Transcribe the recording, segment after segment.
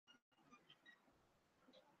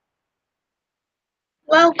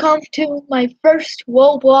Welcome to my first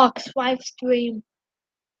Roblox live stream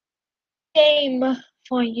game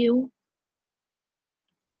for you.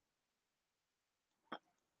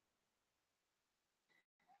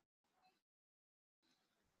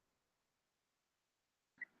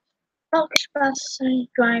 Which bus I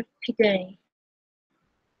drive today?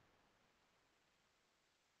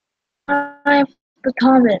 I have the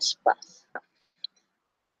Thomas bus.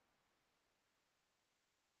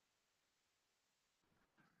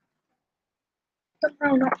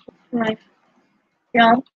 Somehow not drive.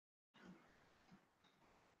 Yeah.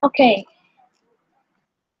 Okay.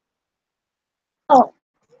 Oh.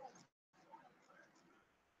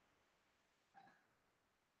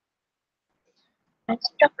 I'm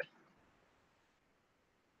stuck.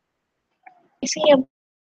 I see a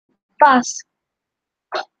bus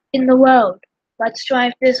in the road. Let's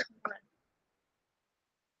drive this one.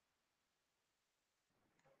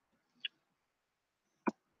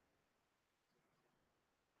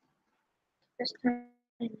 This time,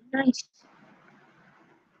 nice.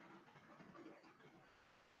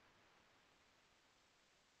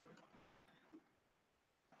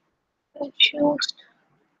 I choose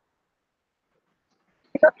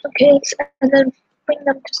pick up the kids and then bring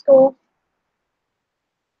them to school.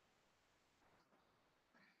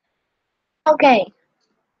 Okay.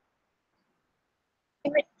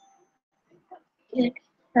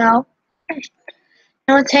 Now,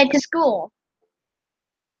 let's head to school.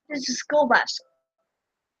 This is a school bus.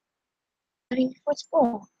 Ready for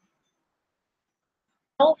school.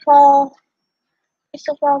 Don't fall. Please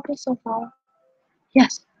don't fall. Please don't fall.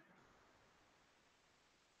 Yes.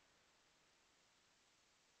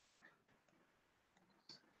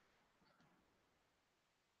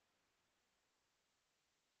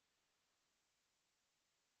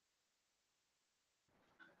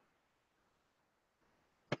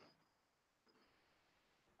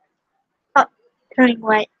 Oh, turning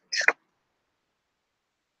right.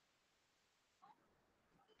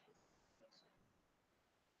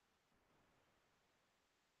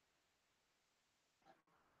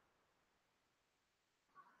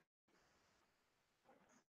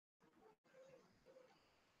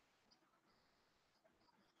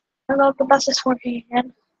 Hello, the bus is working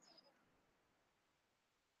again.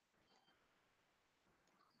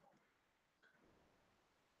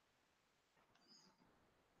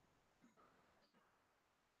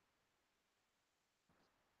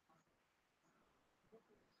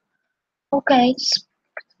 Okay,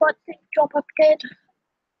 what the job update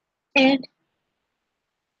and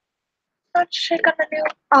let's check on the new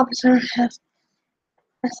officer has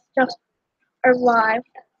just arrived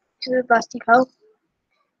to the bus depot.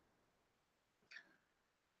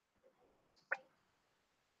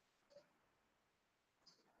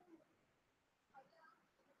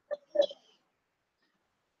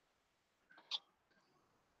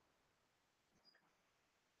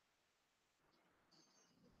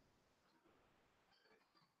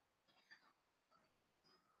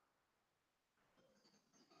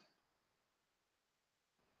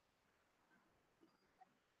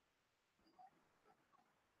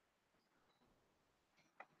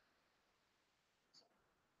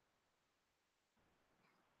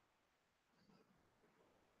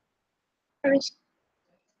 There is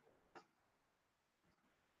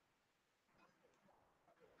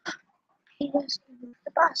he was in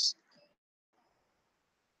the bus.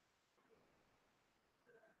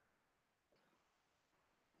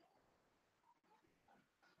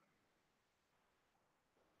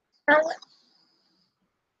 Now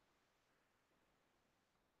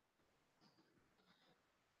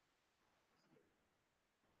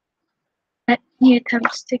he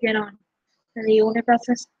attempts to get on the older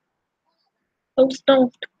buses. Those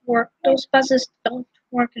don't work. Those buses don't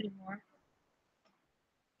work anymore.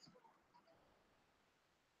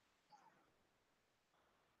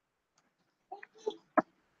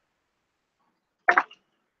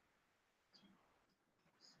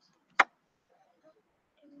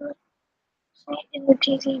 In the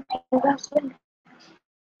TZ bus,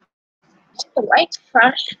 the lights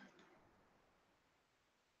fresh.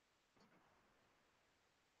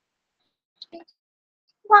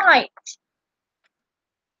 Lights.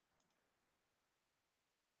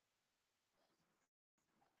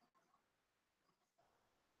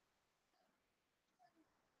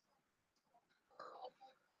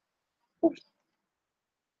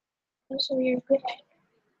 That's a weird glitch.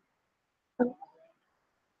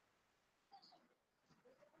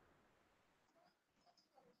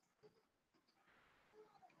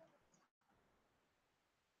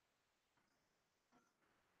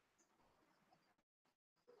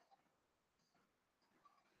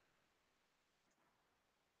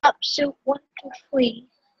 up suit 123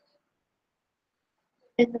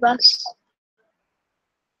 in the bus.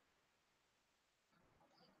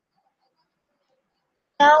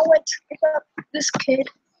 Now let's pick up this kid.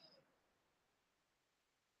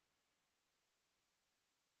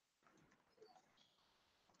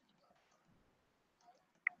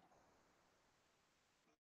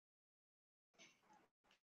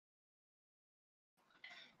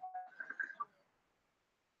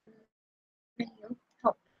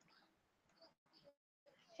 Help.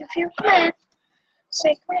 If you can,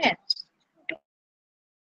 say grants.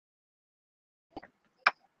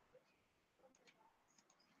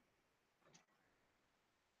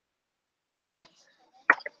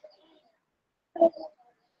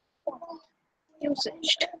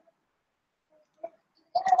 Usaged.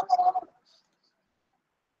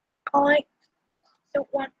 I don't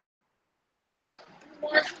want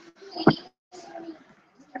one.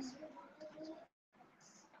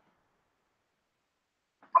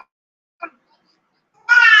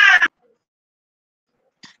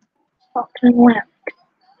 Fucking left.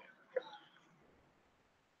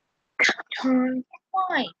 Turn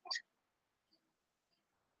right.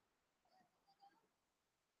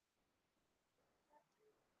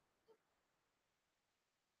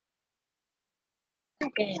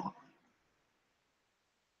 Again.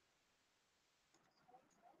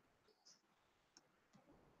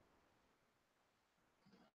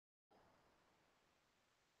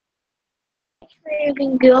 You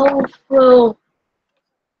can go through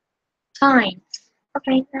time.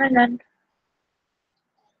 Okay, now done.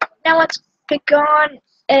 Now let's pick on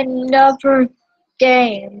another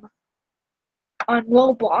game on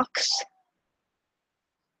Roblox.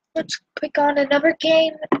 Let's pick on another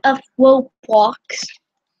game of Roblox.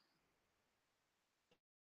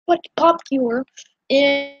 What's popular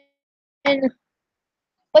in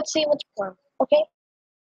let's see what's fun, okay?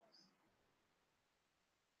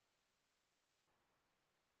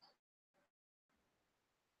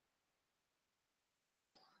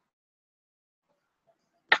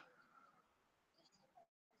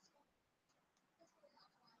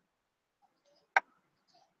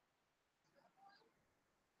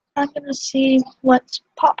 I'm gonna see what's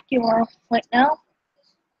popular right now.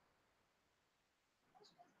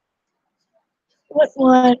 What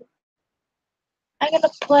would I'm gonna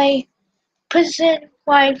play Prison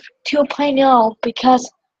Life 2.0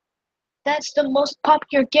 because that's the most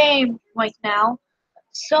popular game right now.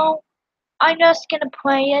 So I'm just gonna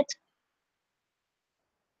play it.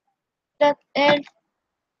 That and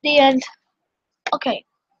the end. Okay,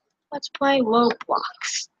 let's play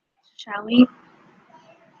Roblox, shall we?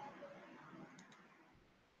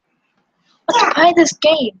 Let's play this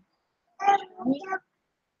game, shall we?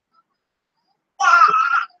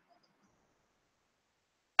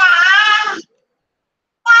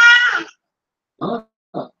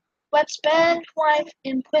 Let's spend life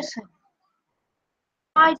in prison.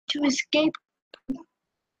 Try to escape the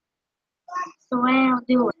way I'll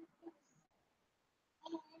do it.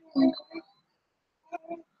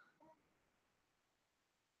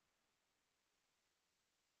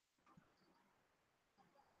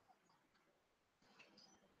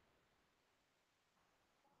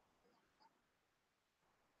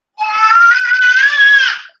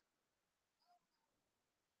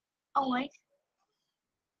 Oh wait,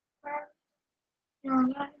 you're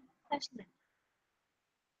not listening.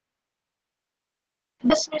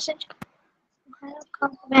 This message will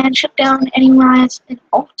come command shut down any riots and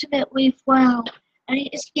ultimately foil any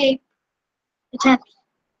escape attempts.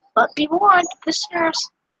 But be warned, prisoners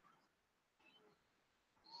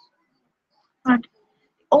aren't the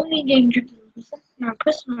only danger to the prison. You're a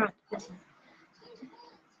prisoner at the prison.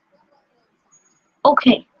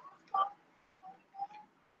 Okay.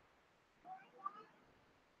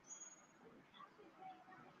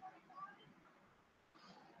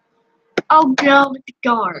 I'll go with the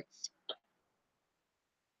guards.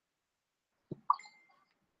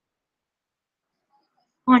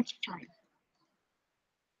 Lunchtime.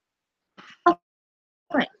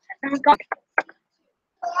 Alright, I'm going.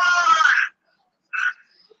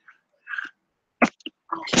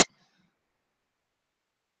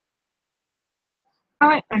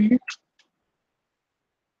 Alright,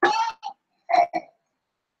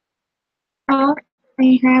 oh,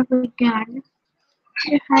 I have a gun.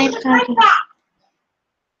 I'm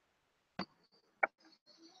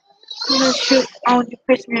gonna shoot all the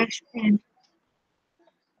prisoners in.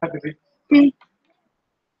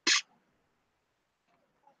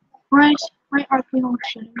 Why are people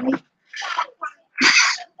shooting me?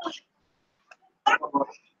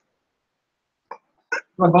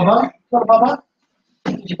 Baba? Baba?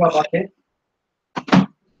 Baba ke?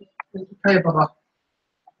 可以报告。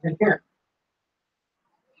再见。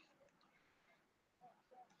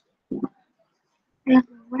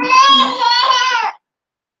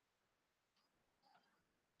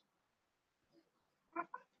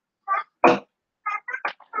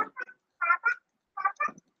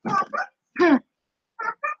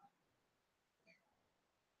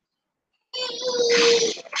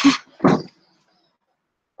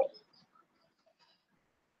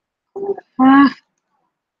啊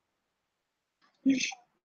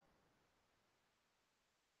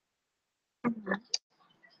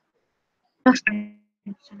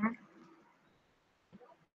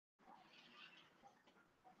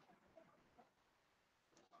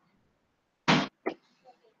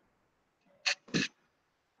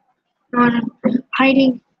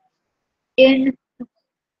，hiding in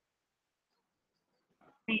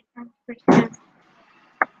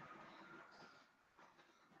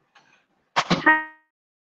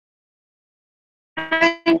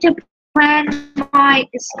trying to plan my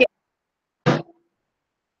escape.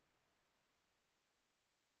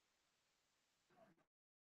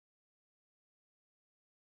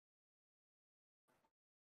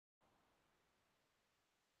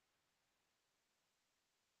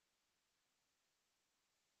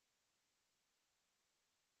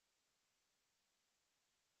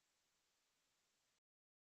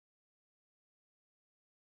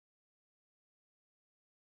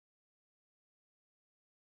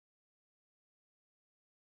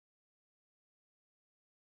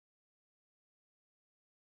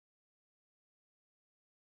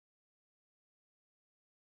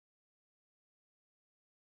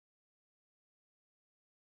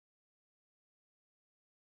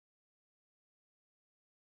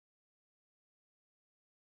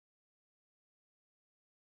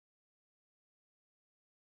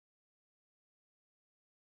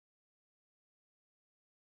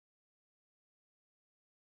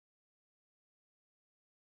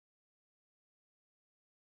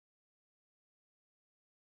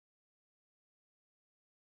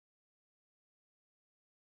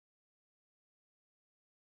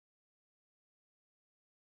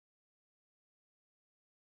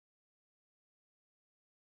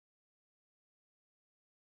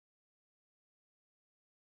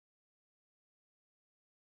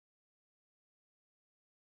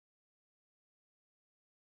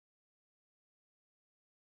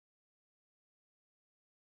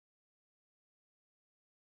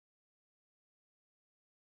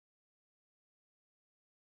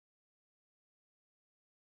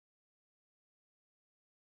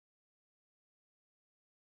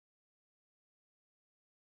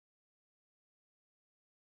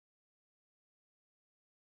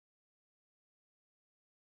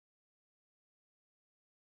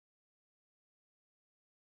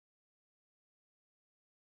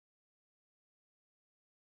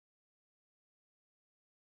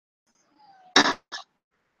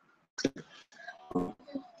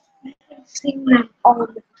 Seeing them all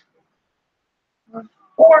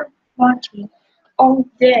or watching all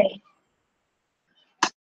day.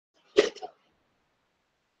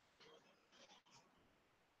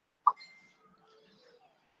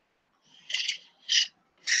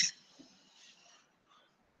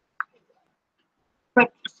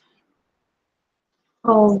 But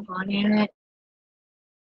hold on a minute.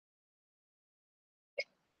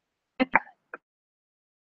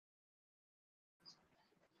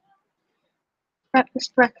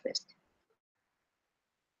 Breakfast.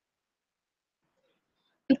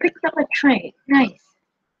 You picked up a tray. Nice.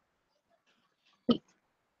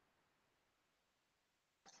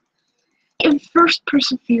 In first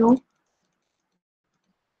person view.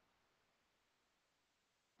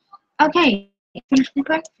 Okay, finish my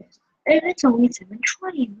breakfast. And it's only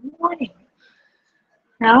 7:20 in the morning.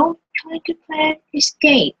 Now try to plan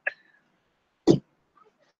escape.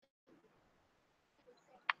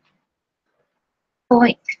 Oh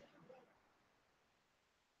wait.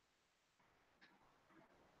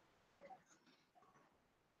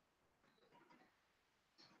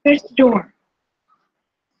 There's the door.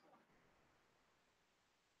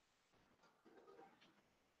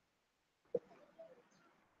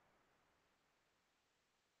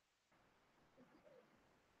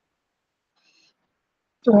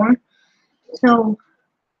 Door. So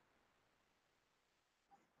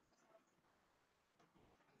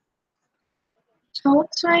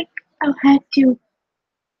looks like I'll have to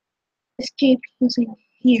escape using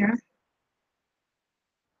here.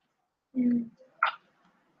 And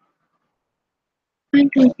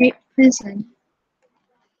find a great prison.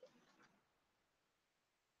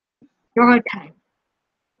 Yard time.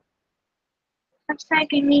 Looks like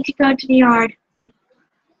I need to go to the yard.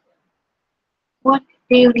 What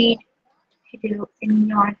do you need to do in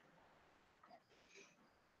your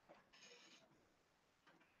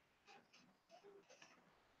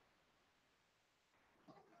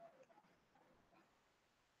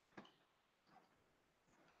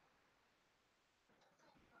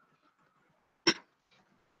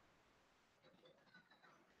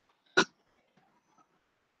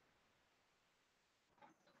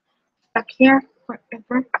stuck here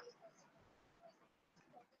forever?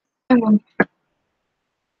 I won't.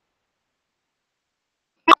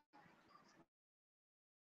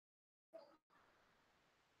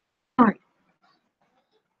 Sorry.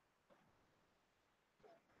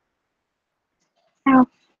 Now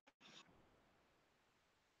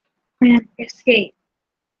and escape.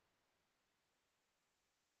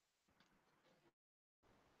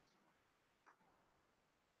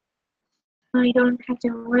 I don't have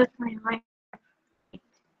to live my life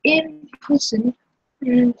in prison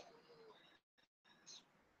and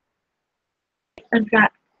I'm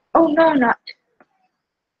trapped. Oh no, not.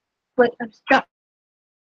 Wait, I'm stuck.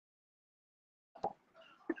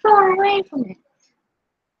 Far away from it.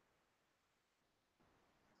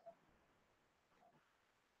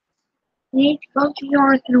 You need to go to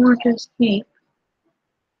yours in order to escape.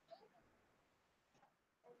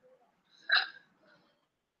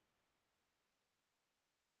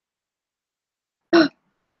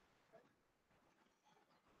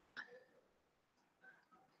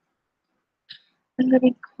 I'm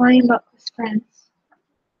gonna climb up this fence.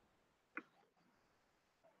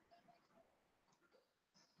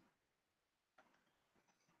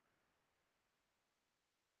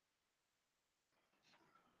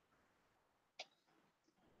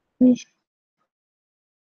 This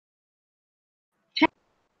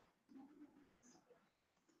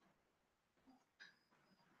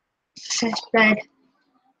says bed.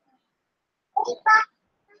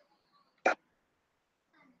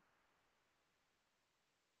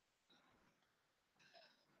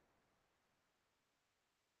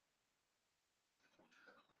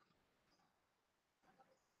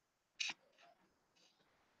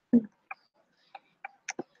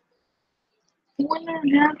 I wonder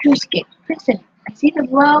how to escape prison. I see the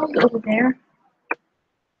road over there.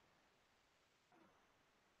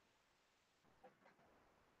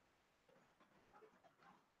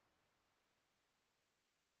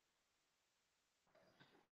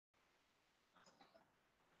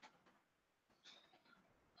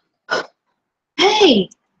 Hey!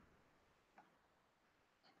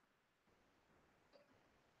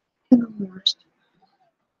 To the worst.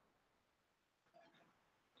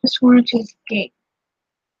 Just wanted to escape.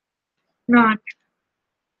 Not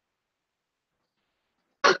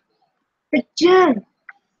the gym.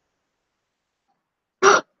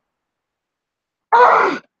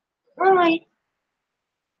 Ah! I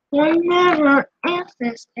never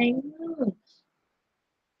access a room.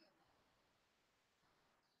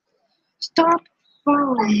 Stop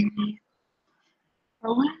following me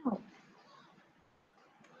around.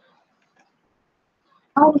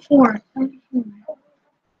 All four.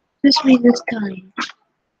 This way this time.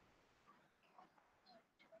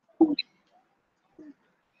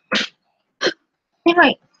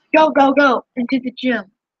 Anyway, go, go, go into the gym.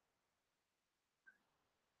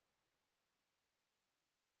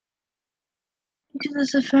 Into the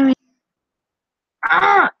safari.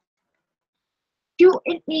 Ah! You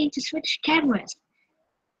need to switch cameras.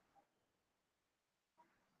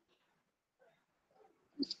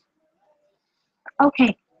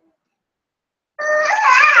 Okay.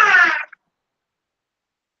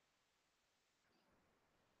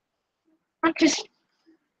 I'm just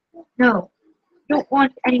no. Don't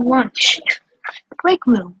want any lunch. Break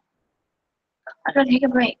room. I gotta take a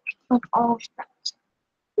break from all of that.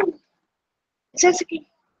 It says again.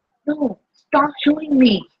 No. Stop showing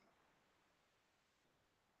me.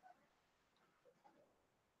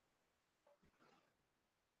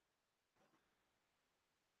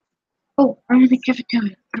 Oh, I'm in the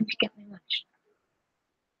cafeteria. I'm to get my lunch.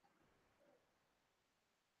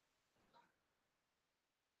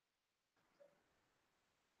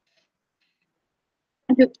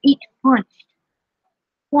 I'm to eat lunch.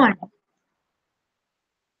 One.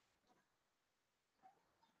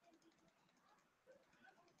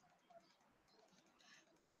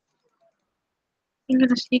 I'm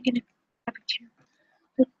gonna sneak in the cafeteria.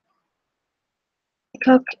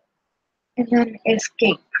 Cook and then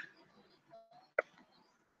escape.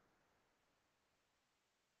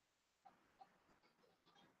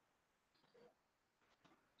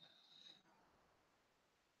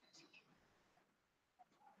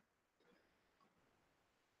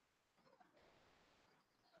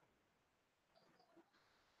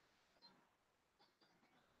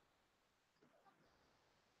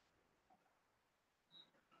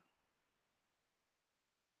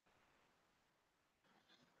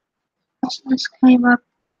 Let's climb up.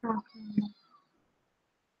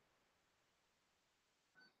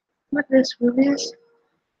 What this room is,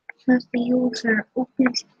 because the user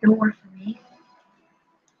opens the door for me.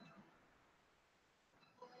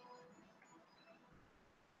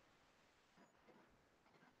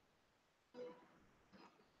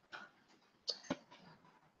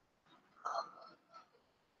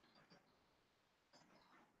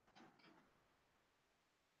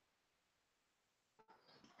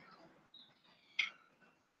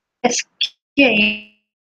 Escape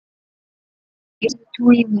is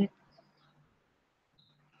doing it.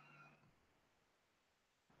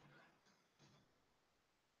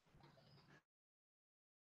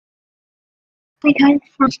 Every time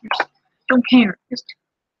first don't care. Just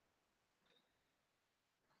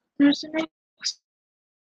there's an X.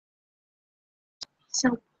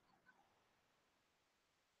 So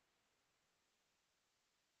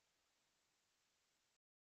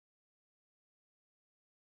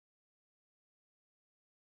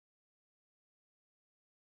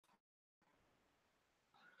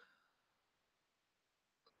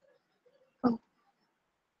oh,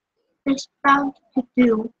 there's bound to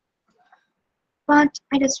do, but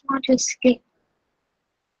I just want to escape.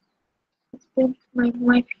 It's been my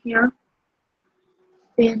life here,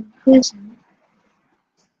 been in prison.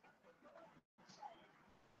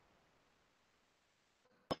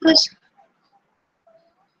 Because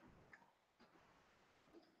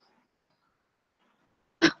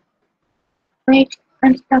wait,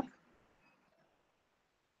 I'm stuck.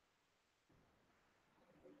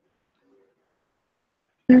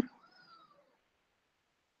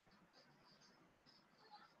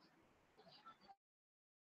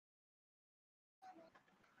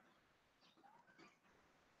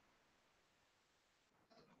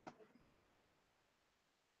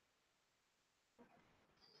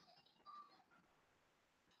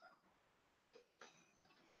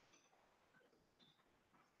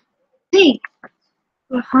 Hey,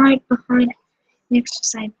 we'll hide behind the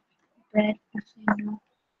exercise bed if you know.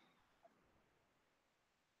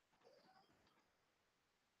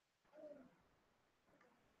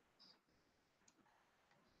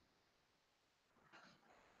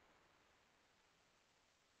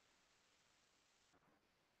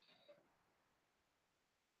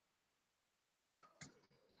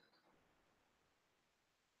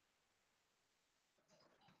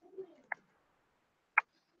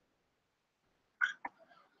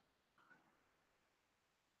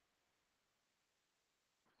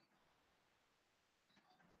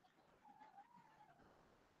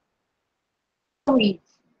 Wait,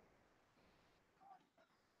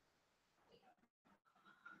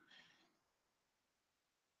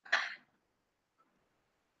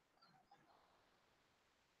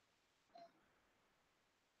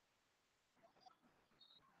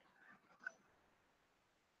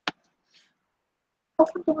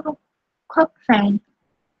 open the little cook thing.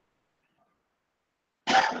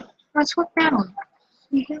 Let's look down.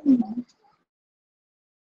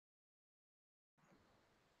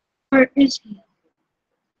 Where is he?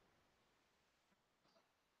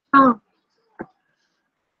 Oh,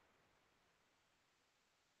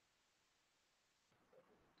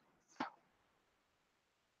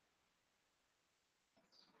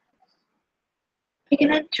 I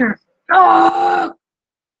can enter. Oh!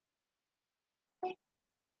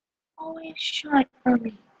 Always shut for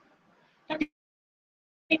me. And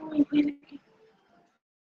anyway, we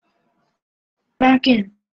back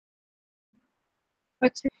in.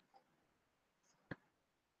 What's it?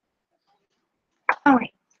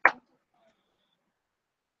 Alright,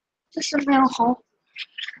 just a mail hole.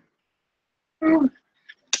 Oh,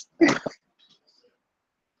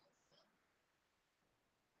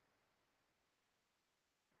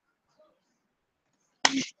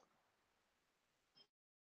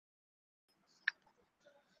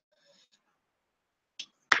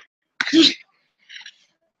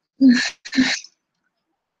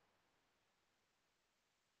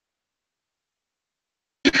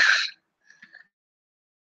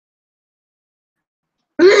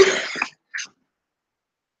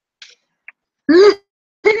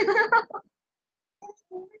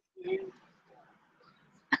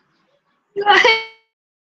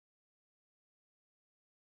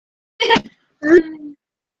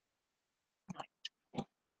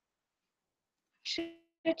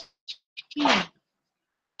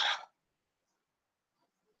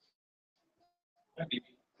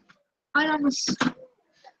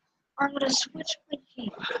 I'm gonna switch my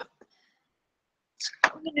game.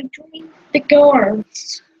 I'm gonna join the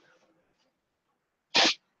guards.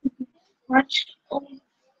 Watch. So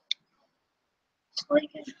I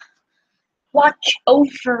can watch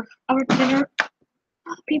over our dinner.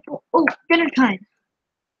 People, oh, dinner time.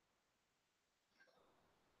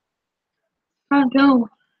 I'll go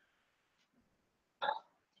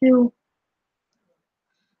to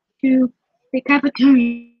to the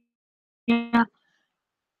cafeteria.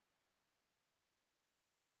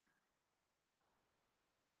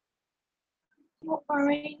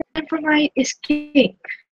 Alright, time for my escape.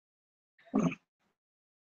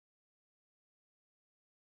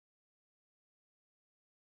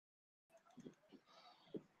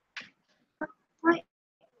 My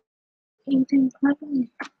eating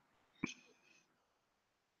company.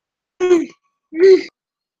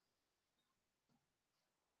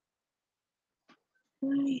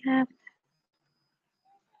 I have.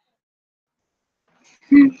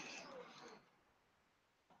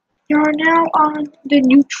 You're now on the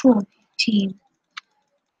neutral team.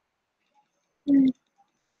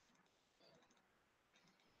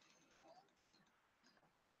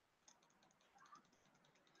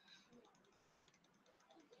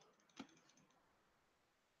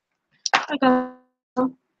 I go.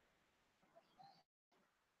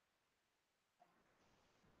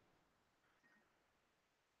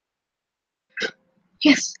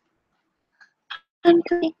 Yes, I'm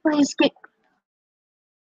going to escape.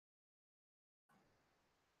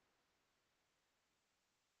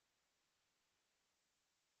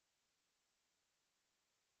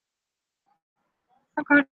 I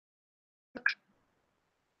got.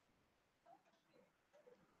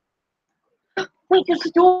 Wait, there's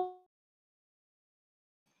a door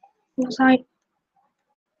inside.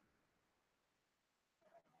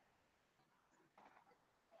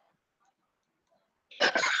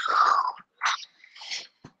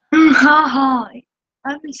 Ha ha!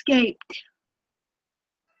 I've escaped.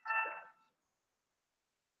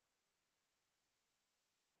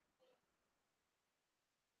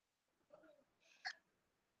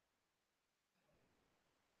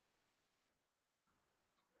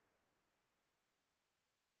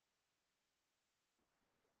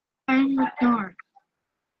 I'm the dark.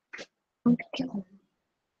 Don't kill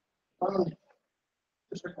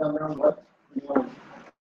Just around what?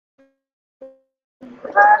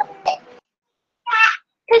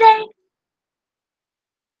 today.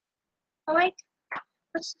 Alright,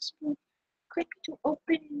 let's just be quick to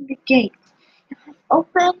open the gate.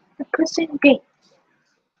 Open the prison gate.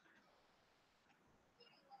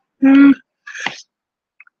 Hmm.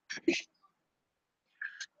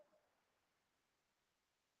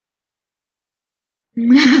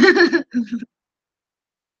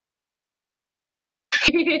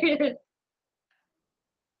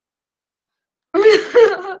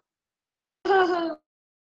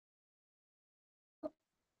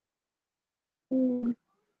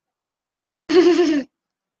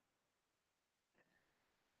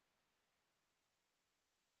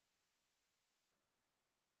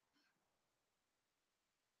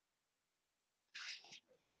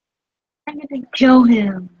 I'm gonna kill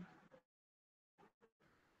him.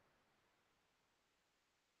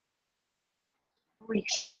 Wait.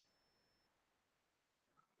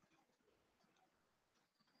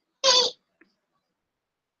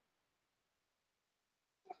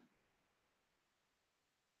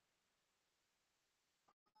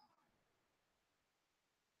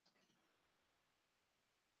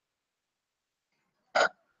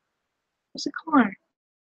 Where's the car?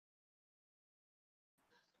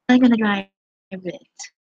 I'm gonna drive it.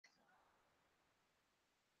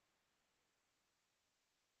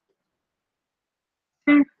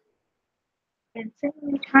 And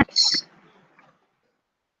suddenly tracks.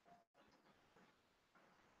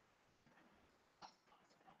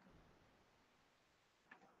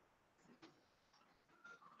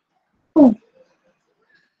 Oh.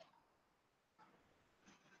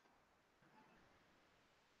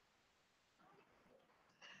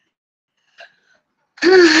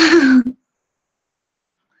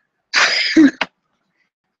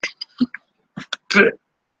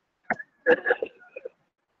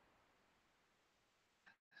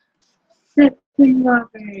 Sipping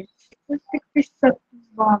lovers. Let's pick the sipping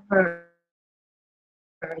lovers.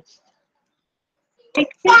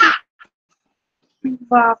 Take sipping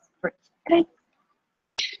lovers. Take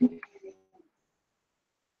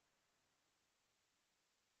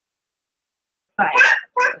five.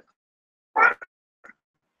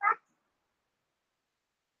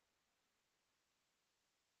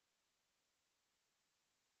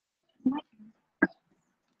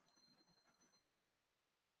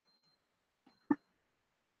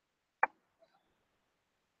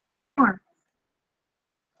 More.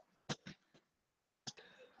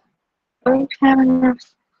 Don't have enough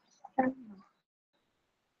stamina.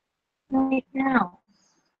 right now.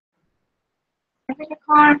 I'm in the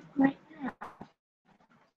car right now.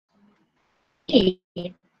 Hey.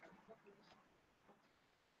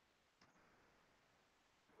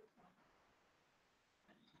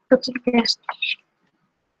 Go to the gas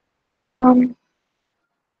station.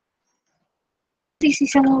 DC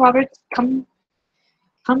Samuel Roberts, come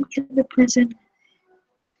to the prison.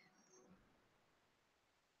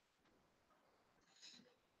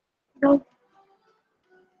 No.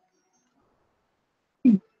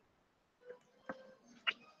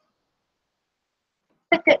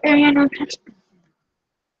 At the area no transport.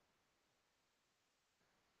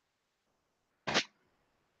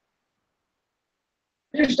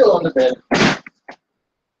 You're still on the bed.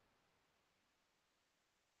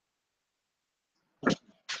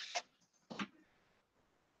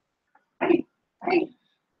 Hey.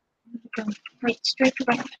 Right, straight to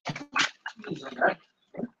right.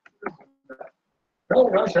 No,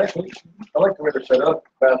 nice actually. I like the way they're set up.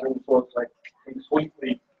 Bathroom, so it's like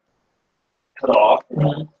completely cut off.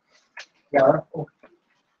 Mm-hmm. Yeah. Cool.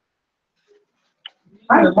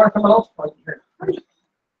 Hi, there's Mark someone else right here.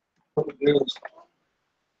 What we do is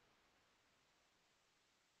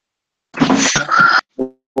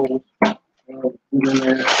put in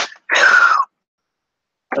there.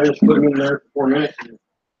 I just put them in there for 4 minutes.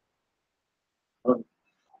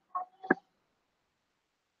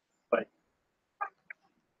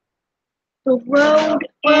 The road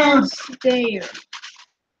is there.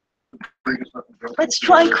 Let's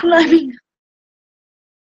try climbing.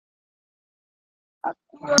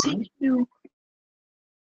 You.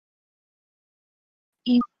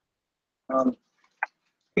 You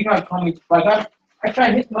gotta call me. Like I try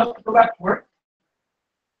to hit them up to go back to work.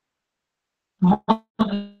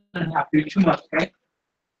 Doesn't have to do too much, okay?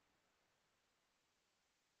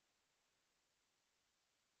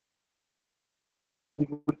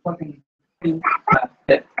 Something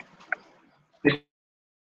that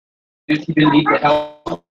he didn't need the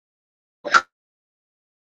help.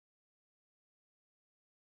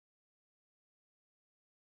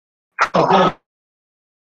 Oh,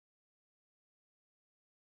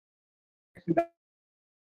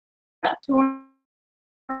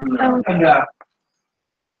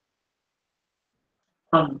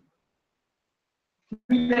 and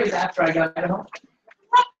 2 days after I got home,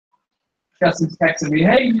 Justin's texting me,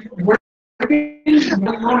 "Hey, you working? You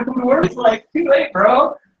want to come to work?" It's like, too late,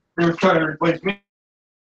 bro. They were trying to replace me.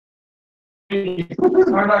 I was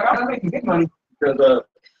like, I'm not making good money because the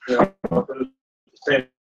same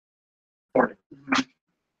morning.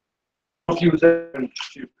 She was there and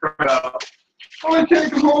she was crying out. Oh, I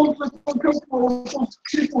can't go home. It's so uncomfortable. It's so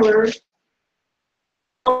particular.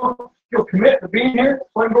 You'll commit to being here.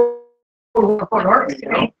 So I can go to the fun art, you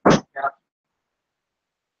know? Yeah.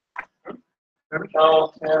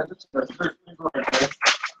 Oh, yeah, this is the first thing right there.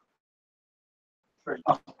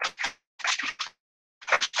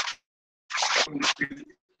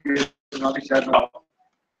 And I'll be sad about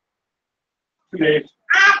 2 days.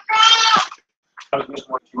 I was missing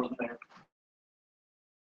when she wasn't there.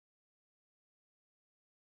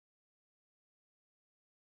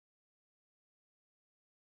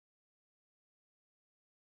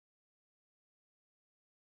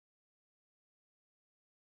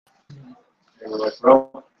 They were like,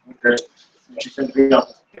 well, okay. And she sent me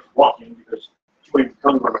out walking because she wouldn't even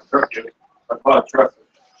tell me where my truck is. I bought a truck.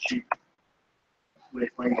 She laid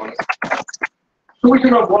blame on it. So we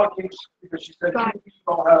can go walking because she said, you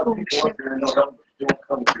don't have people up here and they'll help you don't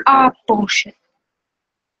come here. Ah, bullshit.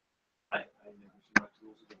 I never see my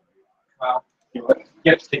tools again. Wow. You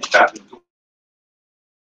have to take bathrooms.